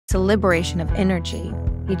It's a liberation of energy.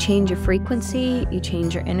 You change your frequency, you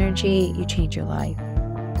change your energy, you change your life.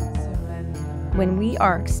 When we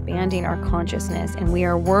are expanding our consciousness and we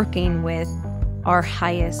are working with our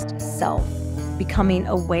highest self, becoming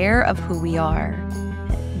aware of who we are,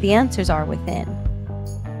 the answers are within.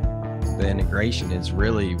 The integration is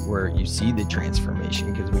really where you see the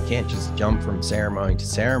transformation, because we can't just jump from ceremony to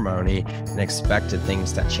ceremony and expect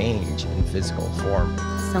things to change in physical form.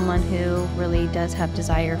 Someone who really does have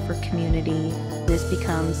desire for community, this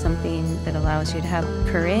becomes something that allows you to have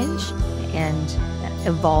courage and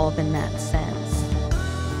evolve in that sense.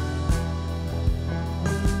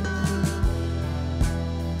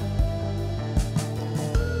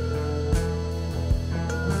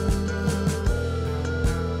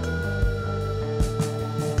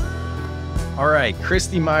 All right,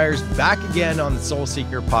 Christi Myers back again on the Soul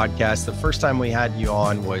Seekr podcast. The first time we had you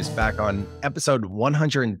on was back on episode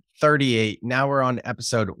 138. Now we're on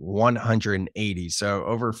episode 180. So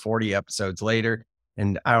over 40 episodes later.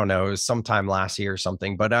 And I don't know, it was sometime last year or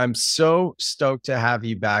something, but I'm so stoked to have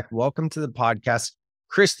you back. Welcome to the podcast.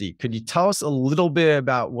 Christi, could you tell us a little bit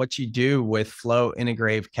about what you do with Flow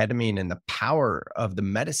Integrative Ketamine and the power of the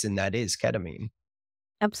medicine that is ketamine?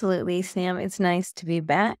 Absolutely, Sam. It's nice to be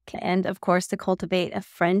back. And of course, to cultivate a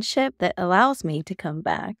friendship that allows me to come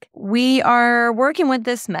back. We are working with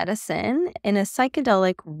this medicine in a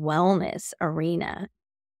psychedelic wellness arena,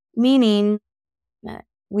 meaning that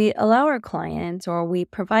we allow our clients, or we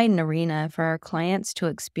provide an arena for our clients to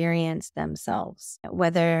experience themselves.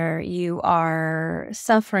 Whether you are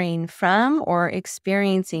suffering from or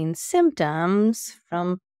experiencing symptoms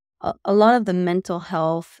from a lot of the mental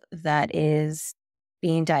health that is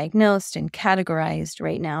being diagnosed and categorized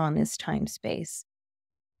right now in this time space.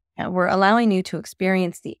 And we're allowing you to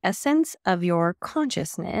experience the essence of your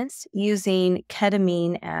consciousness using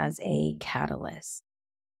ketamine as a catalyst.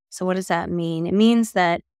 So what does that mean? It means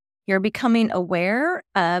that you're becoming aware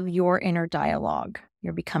of your inner dialogue.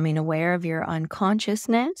 You're becoming aware of your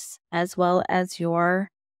unconsciousness as well as your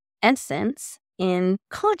essence in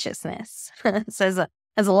consciousness. So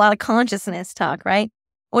there's a lot of consciousness talk, right?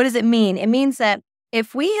 What does it mean? It means that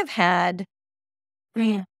if we have had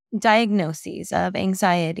diagnoses of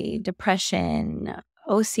anxiety, depression,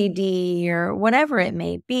 OCD, or whatever it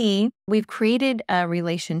may be, we've created a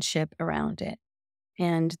relationship around it.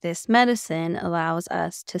 And this medicine allows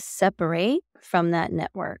us to separate from that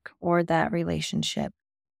network or that relationship.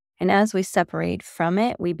 And as we separate from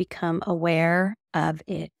it, we become aware of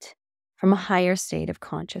it from a higher state of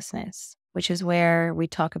consciousness, which is where we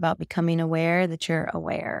talk about becoming aware that you're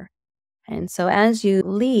aware. And so as you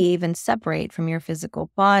leave and separate from your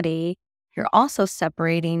physical body, you're also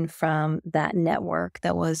separating from that network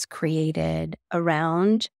that was created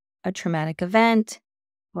around a traumatic event,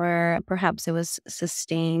 or perhaps it was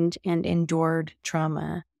sustained and endured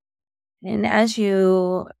trauma. And as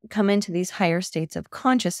you come into these higher states of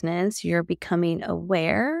consciousness, you're becoming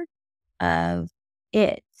aware of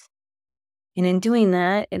it. And in doing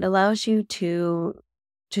that, it allows you to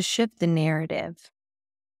shift the narrative.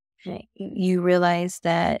 You realize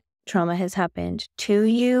that trauma has happened to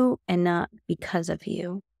you and not because of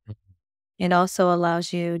you. It also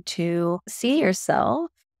allows you to see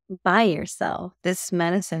yourself by yourself. This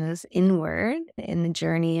medicine is inward in the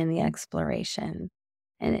journey and the exploration.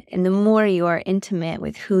 And the more you are intimate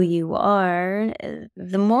with who you are,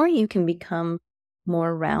 the more you can become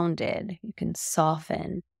more rounded. You can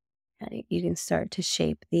soften. You can start to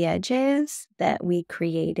shape the edges that we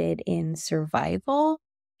created in survival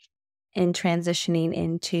and transitioning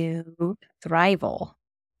into thrival.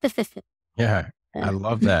 Yeah, I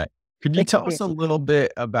love that. Could you tell us a little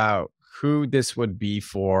bit about who this would be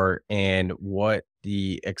for and what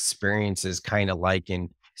the experience is kind of like, and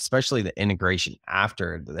especially the integration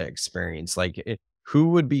after the experience? Like, who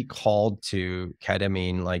would be called to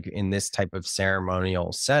ketamine, like in this type of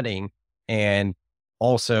ceremonial setting? And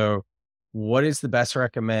also, what is the best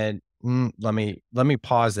recommend? Let me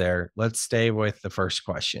pause there. Let's stay with the first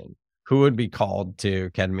question. Who would be called to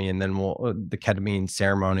ketamine, and then the ketamine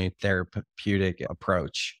ceremony therapeutic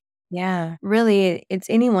approach? Yeah, really, it's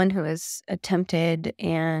anyone who has attempted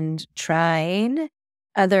and tried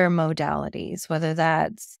other modalities, whether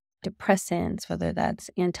that's depressants, whether that's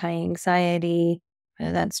anti-anxiety,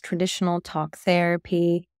 whether that's traditional talk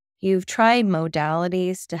therapy. You've tried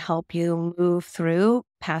modalities to help you move through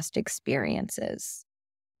past experiences.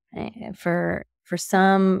 For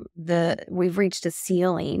some, we've reached a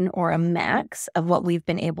ceiling or a max of what we've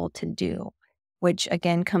been able to do, which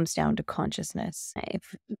again comes down to consciousness.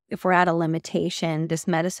 If we're at a limitation, this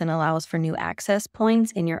medicine allows for new access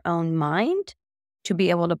points in your own mind to be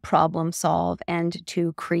able to problem solve and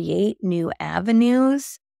to create new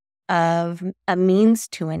avenues of a means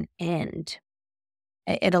to an end.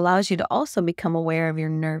 It allows you to also become aware of your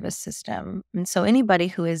nervous system. And so anybody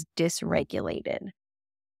who is dysregulated,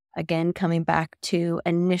 again, coming back to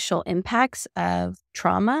initial impacts of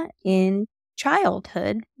trauma in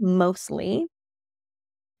childhood, mostly,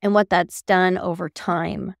 and what that's done over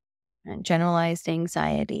time, and generalized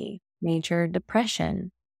anxiety, major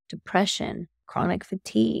depression, chronic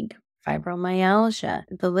fatigue, fibromyalgia.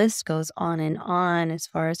 The list goes on as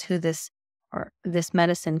far as who this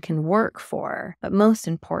medicine can work for. But most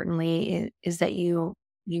importantly is that you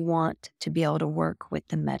want to be able to work with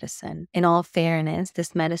the medicine. In all fairness,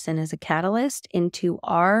 this medicine is a catalyst into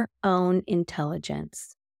our own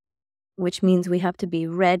intelligence, which means we have to be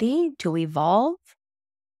ready to evolve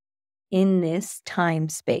in this time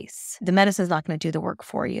space. The medicine is not going to do the work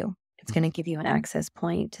for you. It's going to give you an access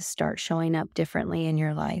point to start showing up differently in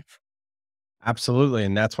your life. Absolutely.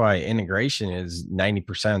 And that's why integration is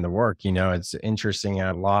 90% of the work. It's interesting.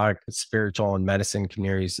 A lot of spiritual and medicine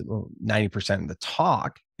communities, 90% of the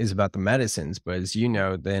talk is about the medicines. But as you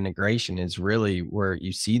know, the integration is really where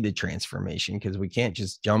you see the transformation, because we can't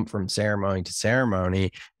just jump from ceremony to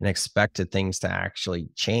ceremony and expect things to actually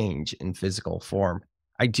change in physical form.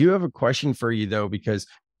 I do have a question for you, though, because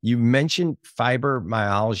you mentioned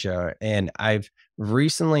fibromyalgia, and I've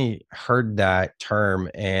recently heard that term.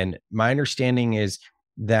 And my understanding is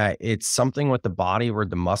that it's something with the body where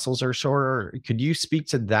the muscles are shorter. Could you speak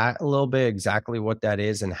to that a little bit, exactly what that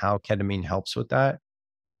is and how ketamine helps with that?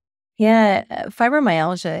 Yeah,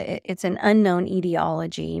 fibromyalgia, it's an unknown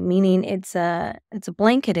etiology, meaning it's a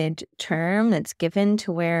blanketed term that's given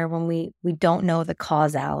to where when we don't know the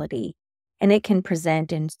causality, and it can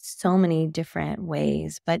present in so many different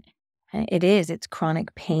ways, but it's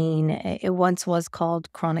chronic pain. It once was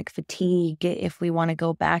called chronic fatigue, if we want to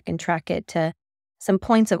go back and track it to some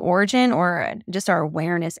points of origin or just our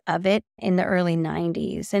awareness of it in the early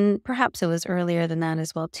 90s. And perhaps it was earlier than that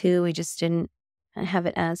as well, too. We just didn't have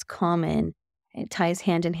it as common. It ties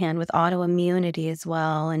hand in hand with autoimmunity as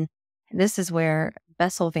well. And this is where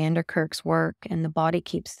Bessel van der Kolk's work and the body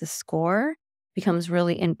keeps the score becomes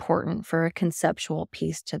really important for a conceptual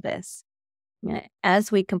piece to this.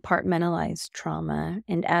 As we compartmentalize trauma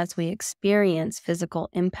and as we experience physical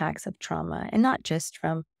impacts of trauma, and not just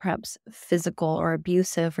from perhaps physical or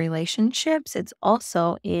abusive relationships, it's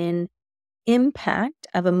also in impact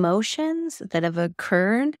of emotions that have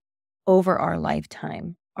occurred over our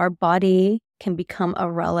lifetime. Our body can become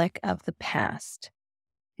a relic of the past.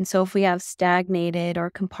 And so if we have stagnated or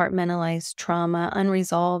compartmentalized trauma,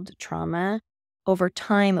 unresolved trauma, over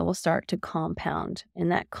time it will start to compound.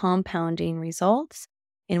 And that compounding results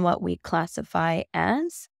in what we classify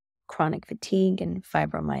as chronic fatigue and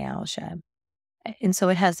fibromyalgia. And so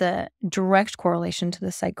it has a direct correlation to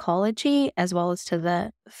the psychology as well as to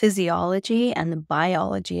the physiology and the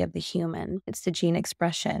biology of the human. It's the gene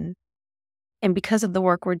expression. And because of the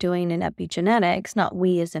work we're doing in epigenetics, not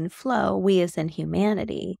we as in flow, we as in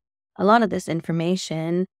humanity, a lot of this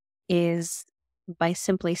information is by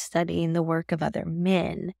simply studying the work of other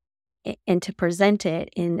men and to present it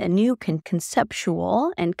in a new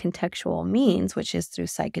conceptual and contextual means, which is through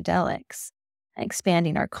psychedelics,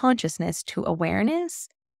 expanding our consciousness to awareness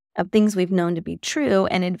of things we've known to be true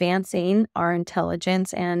and advancing our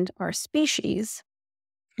intelligence and our species.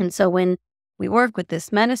 And so when we work with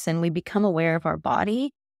this medicine, we become aware of our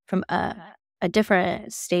body from a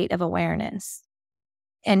different state of awareness.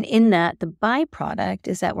 And in that, the byproduct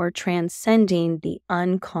is that we're transcending the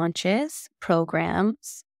unconscious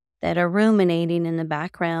programs that are ruminating in the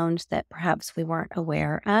background that perhaps we weren't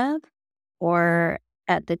aware of, or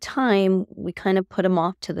at the time, we kind of put them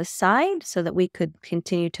off to the side so that we could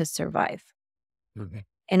continue to survive. Okay.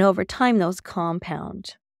 And over time, those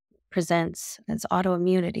compound. Presents as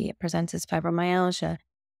autoimmunity, it presents as fibromyalgia,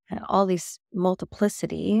 and all these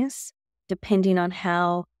multiplicities depending on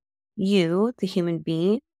how you, the human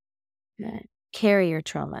being, carry your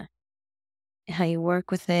trauma, how you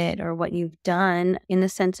work with it, or what you've done in the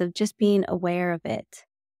sense of just being aware of it.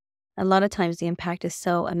 A lot of times the impact is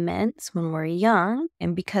so immense when we're young,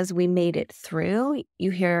 and because we made it through,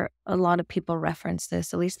 you hear a lot of people reference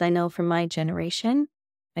this, at least I know from my generation.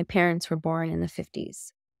 My parents were born in the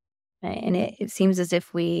 50s. And it seems as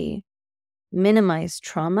if we minimize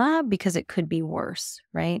trauma because it could be worse,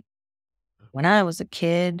 right? When I was a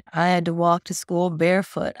kid, I had to walk to school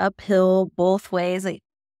barefoot, uphill, both ways. Like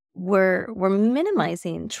we're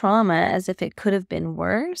minimizing trauma as if it could have been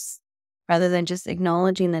worse, rather than just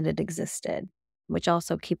acknowledging that it existed. which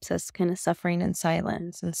also keeps us kind of suffering in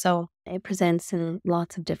silence. And so it presents in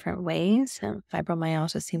lots of different ways.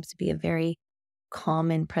 Fibromyalgia seems to be a very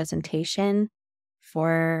common presentation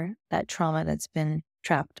for that trauma that's been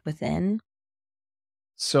trapped within.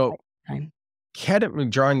 So, ketamine,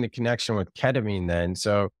 drawing the connection with ketamine, then.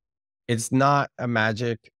 So, it's not a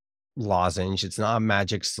magic lozenge, it's not a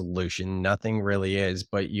magic solution, nothing really is,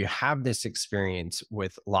 but you have this experience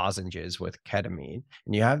with lozenges, with ketamine,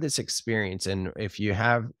 and you have this experience, and if you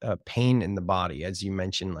have a pain in the body, as you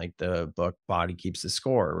mentioned, like the book Body Keeps the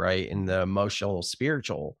Score, right? In the emotional,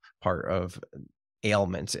 spiritual part of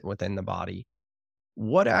ailments within the body,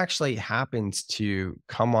 what actually happens to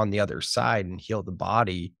come on the other side and heal the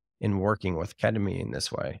body in working with ketamine in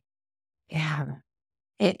this way? Yeah.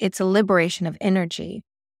 It's a liberation of energy.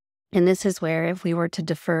 And this is where, if we were to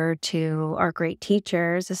defer to our great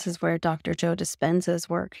teachers, this is where Dr. Joe Dispenza's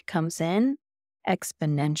work comes in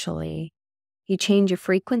exponentially. You change your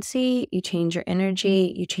frequency, you change your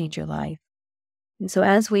energy, you change your life. And so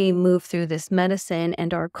as we move through this medicine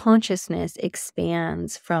and our consciousness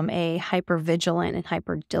expands from a hypervigilant and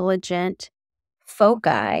hyperdiligent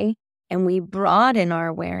foci, and we broaden our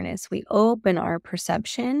awareness, we open our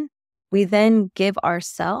perception, we then give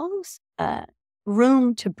ourselves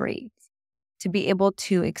room to breathe, to be able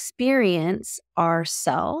to experience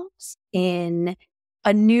ourselves in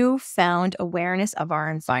a newfound awareness of our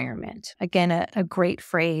environment. Again, a great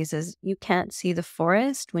phrase is, you can't see the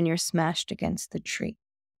forest when you're smashed against the tree.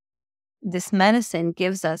 This medicine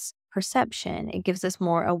gives us perception. It gives us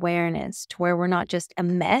more awareness to where we're not just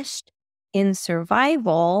enmeshed in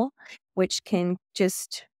survival, which can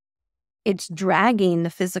just, it's dragging the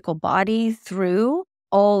physical body through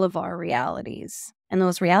all of our realities. And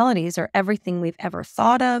those realities are everything we've ever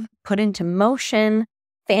thought of, put into motion,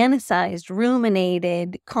 fantasized,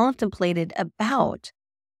 ruminated, contemplated about.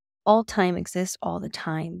 All time exists all the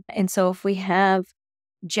time. And so if we have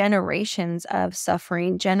generations of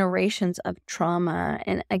suffering, generations of trauma,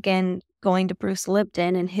 and again, going to Bruce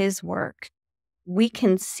Lipton and his work, we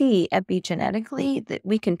can see epigenetically that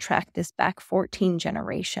we can track this back 14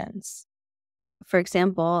 generations. For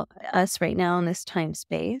example, us right now in this time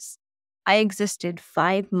space, I existed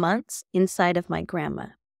 5 months inside of my grandma.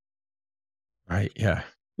 Right, yeah.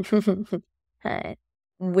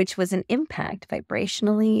 Which was an impact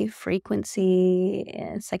vibrationally, frequency,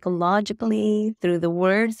 psychologically, through the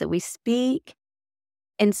words that we speak.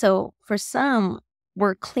 And so for some,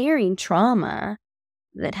 we're clearing trauma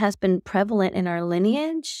that has been prevalent in our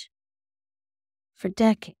lineage for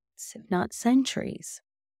decades, if not centuries.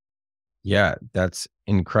 Yeah, that's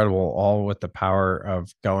incredible, all with the power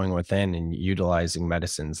of going within and utilizing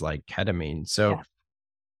medicines like ketamine. So Yeah.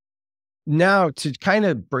 now, to kind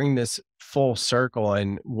of bring this full circle,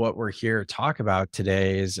 and what we're here to talk about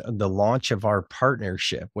today is the launch of our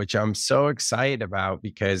partnership, which I'm so excited about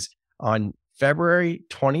because on February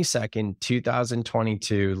 22nd,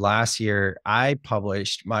 2022, last year, I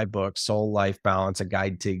published my book, Soul Life Balance, A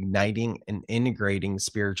Guide to Igniting and Integrating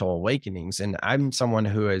Spiritual Awakenings. And I'm someone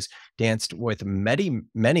who has danced with many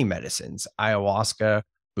medicines, ayahuasca,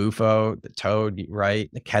 Bufo, the toad, right?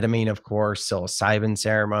 The ketamine, of course, psilocybin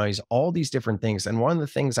ceremonies, all these different things. And one of the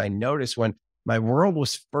things I noticed when my world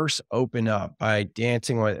was first opened up by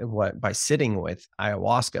dancing with by sitting with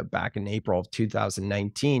ayahuasca back in April of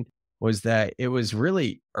 2019 was that it was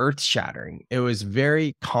really earth shattering. It was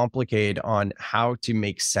very complicated on how to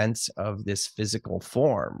make sense of this physical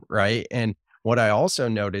form, right? And what I also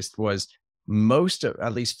noticed was most of,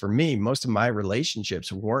 at least for me, most of my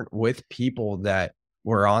relationships weren't with people that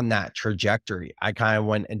were on that trajectory. I kind of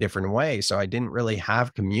went a different way. So I didn't really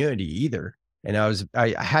have community either. And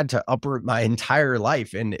I had to uproot my entire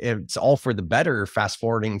life, and it's all for the better. Fast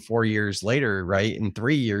forwarding 4 years later, right? And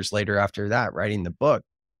 3 years later after that, writing the book.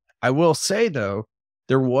 I will say though,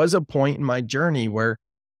 there was a point in my journey where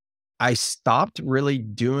I stopped really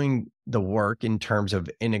doing the work in terms of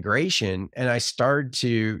integration. And I started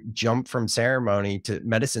to jump from ceremony to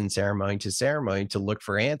medicine ceremony to look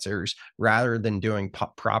for answers rather than doing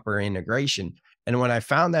proper integration. And when I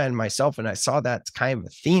found that in myself and I saw that's kind of a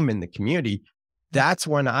theme in the community, that's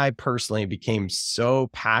when I personally became so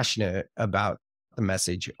passionate about the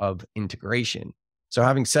message of integration. So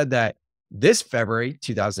having said that, this February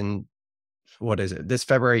 2000, what is it? This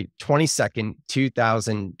February 22nd,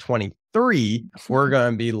 2023, we're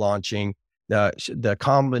going to be launching the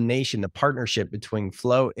combination, the partnership between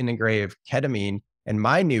Flow Integrative Ketamine and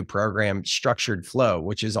my new program, Structured Flow,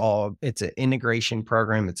 which is it's an integration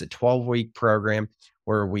program. It's a 12-week program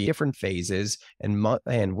where we different phases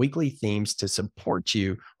and weekly themes to support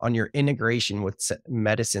you on your integration with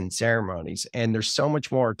medicine ceremonies. And there's so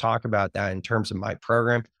much more to talk about that in terms of my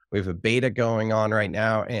program. We have a beta going on right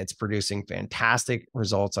now, and it's producing fantastic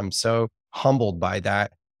results. I'm so humbled by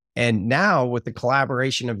that. And now with the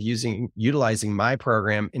collaboration of utilizing my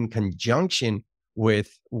program in conjunction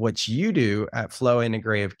with what you do at Flow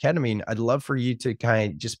Integrative Ketamine, I'd love for you to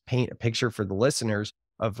kind of just paint a picture for the listeners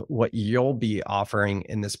of what you'll be offering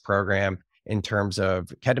in this program in terms of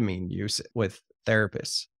ketamine use with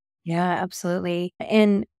therapists. Yeah, absolutely.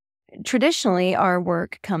 And traditionally, our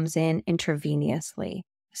work comes in intravenously.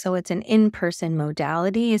 So it's an in-person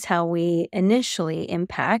modality is how we initially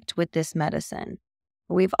impact with this medicine.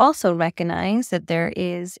 We've also recognized that there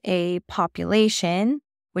is a population,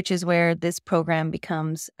 which is where this program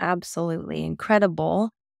becomes absolutely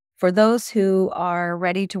incredible, for those who are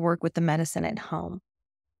ready to work with the medicine at home.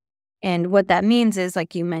 And what that means is,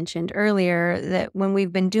 like you mentioned earlier, that when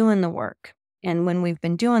we've been doing the work, and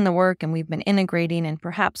we've been integrating, and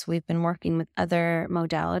perhaps we've been working with other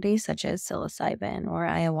modalities such as psilocybin or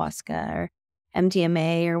ayahuasca or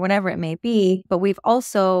MDMA or whatever it may be, but we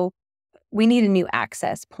need a new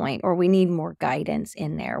access point, or we need more guidance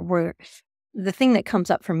in there. The thing that comes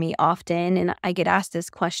up for me often, and I get asked this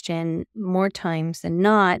question more times than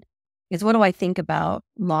not, is what do I think about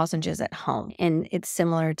lozenges at home? And it's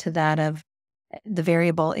similar to that of the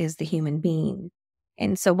variable is the human being.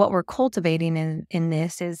 And so what we're cultivating in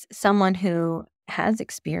this is someone who has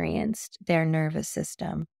experienced their nervous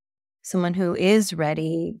system, someone who is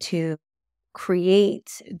ready to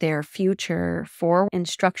create their future for and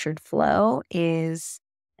structured flow is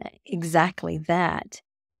exactly that.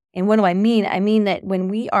 And what do I mean? I mean that when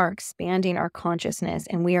we are expanding our consciousness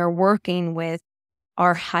and we are working with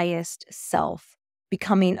our highest self,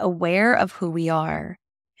 becoming aware of who we are,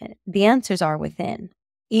 the answers are within.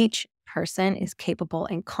 Each person is capable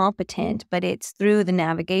and competent, but it's through the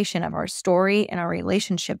navigation of our story and our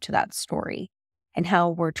relationship to that story and how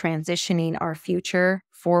we're transitioning our future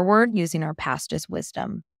forward using our past as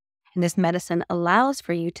wisdom. And this medicine allows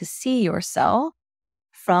for you to see yourself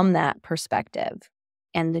from that perspective.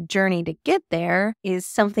 And the journey to get there is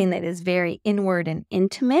something that is very inward and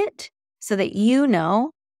intimate so that you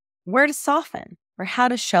know where to soften or how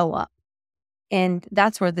to show up. And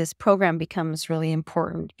that's where this program becomes really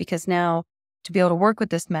important, because now to be able to work with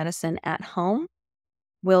this medicine at home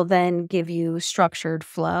will then give you structured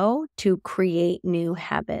flow to create new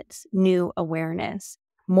habits, new awareness,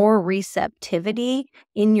 more receptivity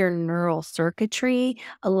in your neural circuitry,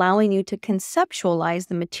 allowing you to conceptualize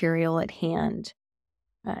the material at hand.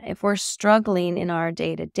 If we're struggling in our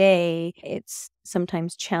day-to-day, it's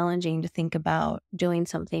sometimes challenging to think about doing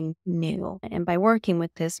something new. And by working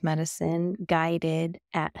with this medicine guided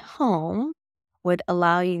at home would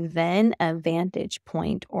allow you then a vantage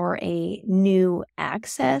point or a new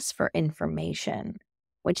access for information,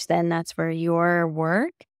 which then that's where your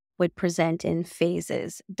work would present in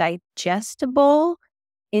phases, digestible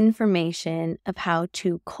information of how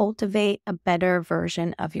to cultivate a better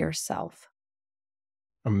version of yourself.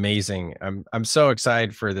 Amazing. I'm so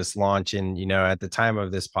excited for this launch. And, at the time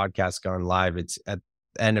of this podcast going live, it's at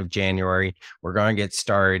the end of January. We're going to get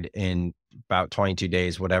started in about 22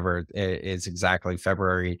 days, whatever it is exactly,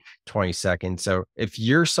 February 22nd. So if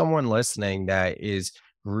you're someone listening that is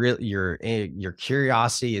really, your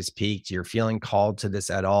curiosity is piqued, you're feeling called to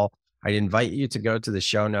this at all, I'd invite you to go to the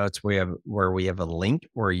show notes. Where we have a link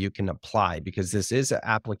where you can apply, because this is an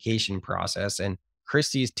application process, and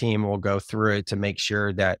Christi's team will go through it to make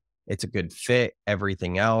sure that it's a good fit,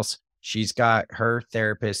 everything else. She's got her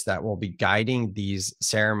therapist that will be guiding these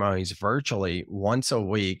ceremonies virtually once a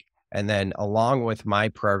week. And then along with my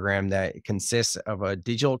program that consists of a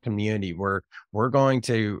digital community where we're going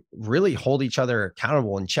to really hold each other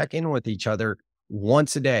accountable and check in with each other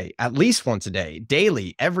once a day, at least once a day,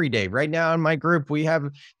 daily, every day. Right now in my group, we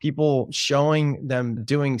have people showing them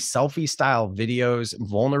doing selfie style videos,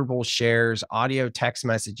 vulnerable shares, audio text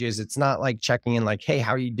messages. It's not like checking in like, hey,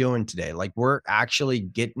 how are you doing today? Like, we're actually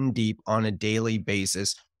getting deep on a daily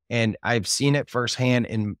basis. And I've seen it firsthand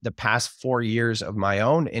in the past 4 years of my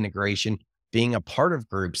own integration, being a part of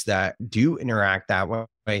groups that do interact that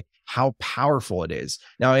way, how powerful it is.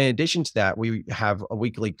 Now, in addition to that, we have a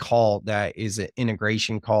weekly call that is an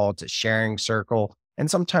integration call. It's a sharing circle, and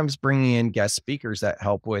sometimes bringing in guest speakers that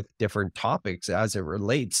help with different topics as it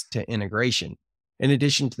relates to integration. In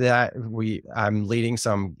addition to that, I'm leading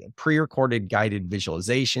some pre-recorded guided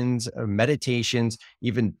visualizations, meditations,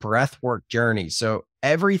 even breathwork journeys. So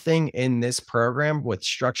everything in this program with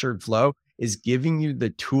structured flow is giving you the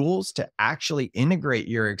tools to actually integrate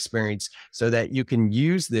your experience so that you can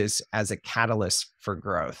use this as a catalyst for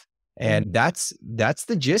growth. And that's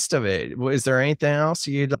the gist of it. Is there anything else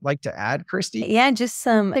you'd like to add, Christi? Yeah, just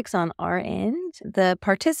some tips on our end. The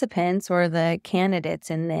participants or the candidates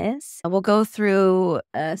in this will go through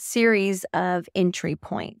a series of entry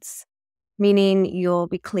points, meaning you'll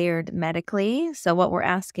be cleared medically. So what we're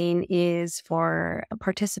asking is for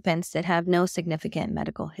participants that have no significant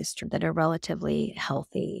medical history, that are relatively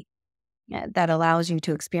healthy. That allows you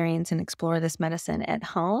to experience and explore this medicine at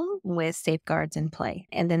home with safeguards in play.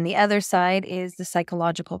 And then the other side is the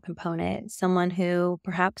psychological component, someone who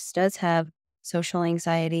perhaps does have social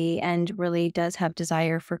anxiety and really does have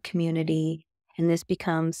desire for community. And this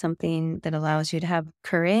becomes something that allows you to have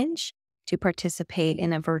courage to participate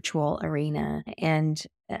in a virtual arena and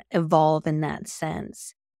evolve in that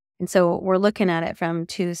sense. And so we're looking at it from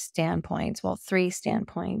two standpoints, well, three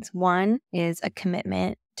standpoints. One is a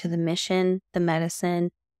commitment to the mission, the medicine,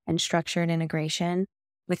 and structured integration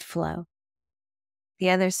with flow. The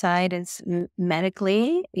other side is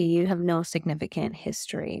medically, you have no significant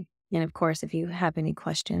history. And of course, if you have any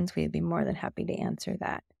questions, we'd be more than happy to answer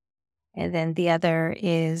that. And then the other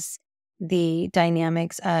is the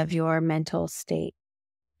dynamics of your mental state.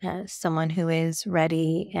 Someone who is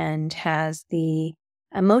ready and has the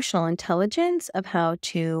emotional intelligence of how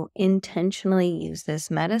to intentionally use this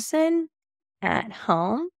medicine at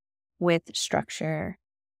home with structure.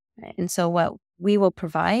 And so what we will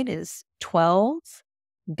provide is 12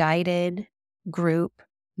 guided group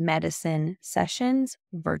medicine sessions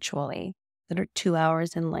virtually that are 2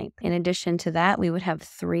 hours in length. In addition to that, we would have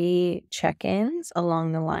 3 check-ins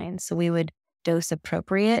along the line. So we would dose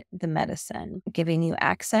appropriate the medicine, giving you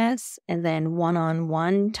access and then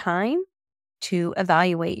one-on-one time to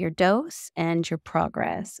evaluate your dose and your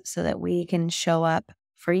progress so that we can show up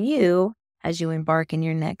for you as you embark in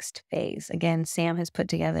your next phase. Again, Sam has put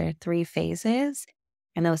together 3 phases,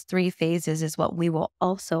 and those 3 phases is what we will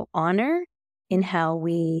also honor in how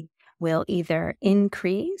we will either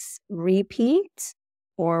increase, repeat,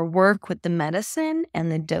 or work with the medicine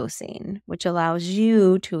and the dosing, which allows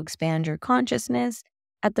you to expand your consciousness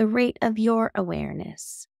at the rate of your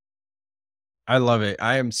awareness. I love it.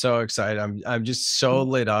 I am so excited. I'm just so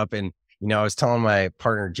lit up. And I was telling my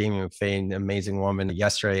partner Jamie McFay, an amazing woman,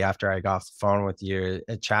 yesterday after I got off the phone with you,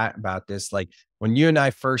 a chat about this. Like when you and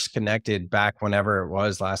I first connected back whenever it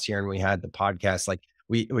was last year, and we had the podcast, like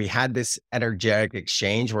we had this energetic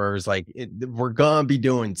exchange where it was like we're gonna be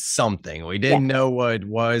doing something. We Yeah. didn't know what it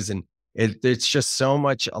was, and it's just so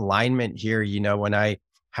much alignment here. When I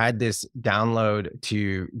had this download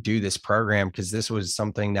to do this program, because this was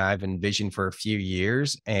something that I've envisioned for a few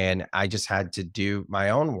years, and I just had to do my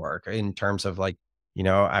own work in terms of like,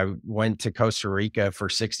 I went to Costa Rica for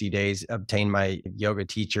 60 days, obtained my yoga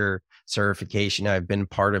teacher certification. I've been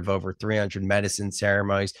part of over 300 medicine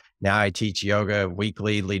ceremonies. Now I teach yoga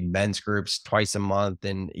weekly, lead men's groups twice a month,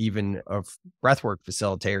 and even a breathwork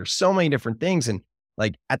facilitator, so many different things. And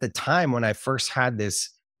like at the time when I first had this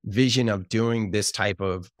vision of doing this type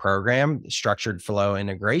of program, structured flow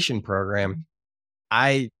integration program,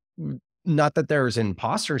 I, not that there was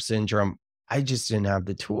imposter syndrome, I just didn't have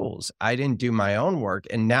the tools. I didn't do my own work.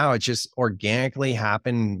 And now it just organically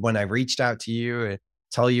happened when I reached out to you and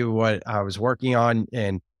tell you what I was working on.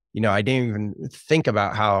 And, I didn't even think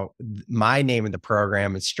about how my name of the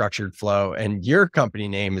program is structured flow and your company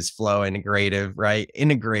name is flow integrative, right?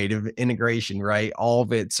 Integrative integration, right? All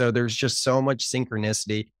of it. So there's just so much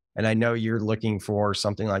synchronicity. And I know you're looking for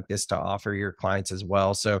something like this to offer your clients as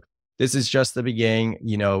well. So this is just the beginning.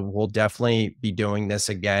 We'll definitely be doing this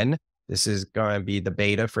again. This is going to be the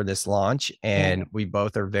beta for this launch, and we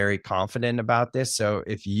both are very confident about this. So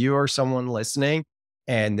if you are someone listening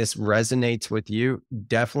and this resonates with you,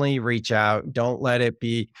 definitely reach out. Don't let it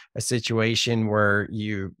be a situation where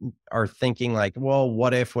you are thinking like, well,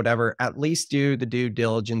 what if, whatever. At least do the due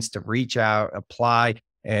diligence to reach out, apply,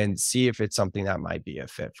 and see if it's something that might be a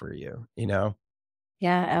fit for you,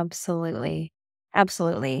 Yeah, absolutely.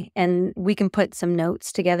 Absolutely. And we can put some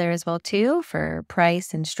notes together as well too for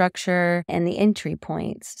price and structure and the entry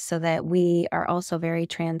points so that we are also very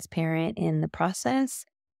transparent in the process,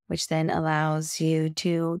 which then allows you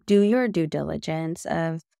to do your due diligence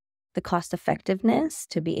of the cost effectiveness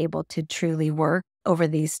to be able to truly work over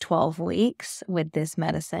these 12 weeks with this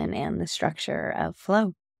medicine and the structure of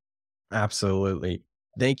flow. Absolutely.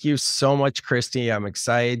 Thank you so much, Christi. I'm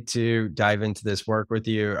excited to dive into this work with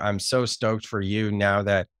you. I'm so stoked for you now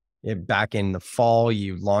that back in the fall,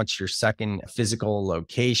 you launched your second physical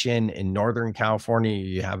location in Northern California.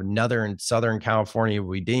 You have another in Southern California.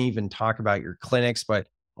 We didn't even talk about your clinics, but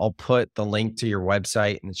I'll put the link to your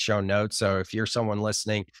website in the show notes. So if you're someone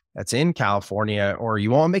listening that's in California, or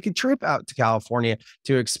you want to make a trip out to California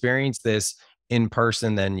to experience this in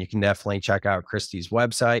person, then you can definitely check out Christi's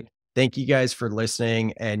website. Thank you guys for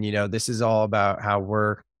listening. And, this is all about how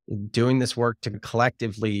we're doing this work to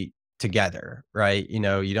collectively together, right? You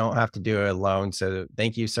don't have to do it alone. So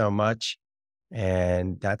thank you so much.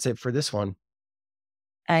 And that's it for this one.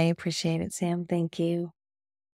 I appreciate it, Sam. Thank you.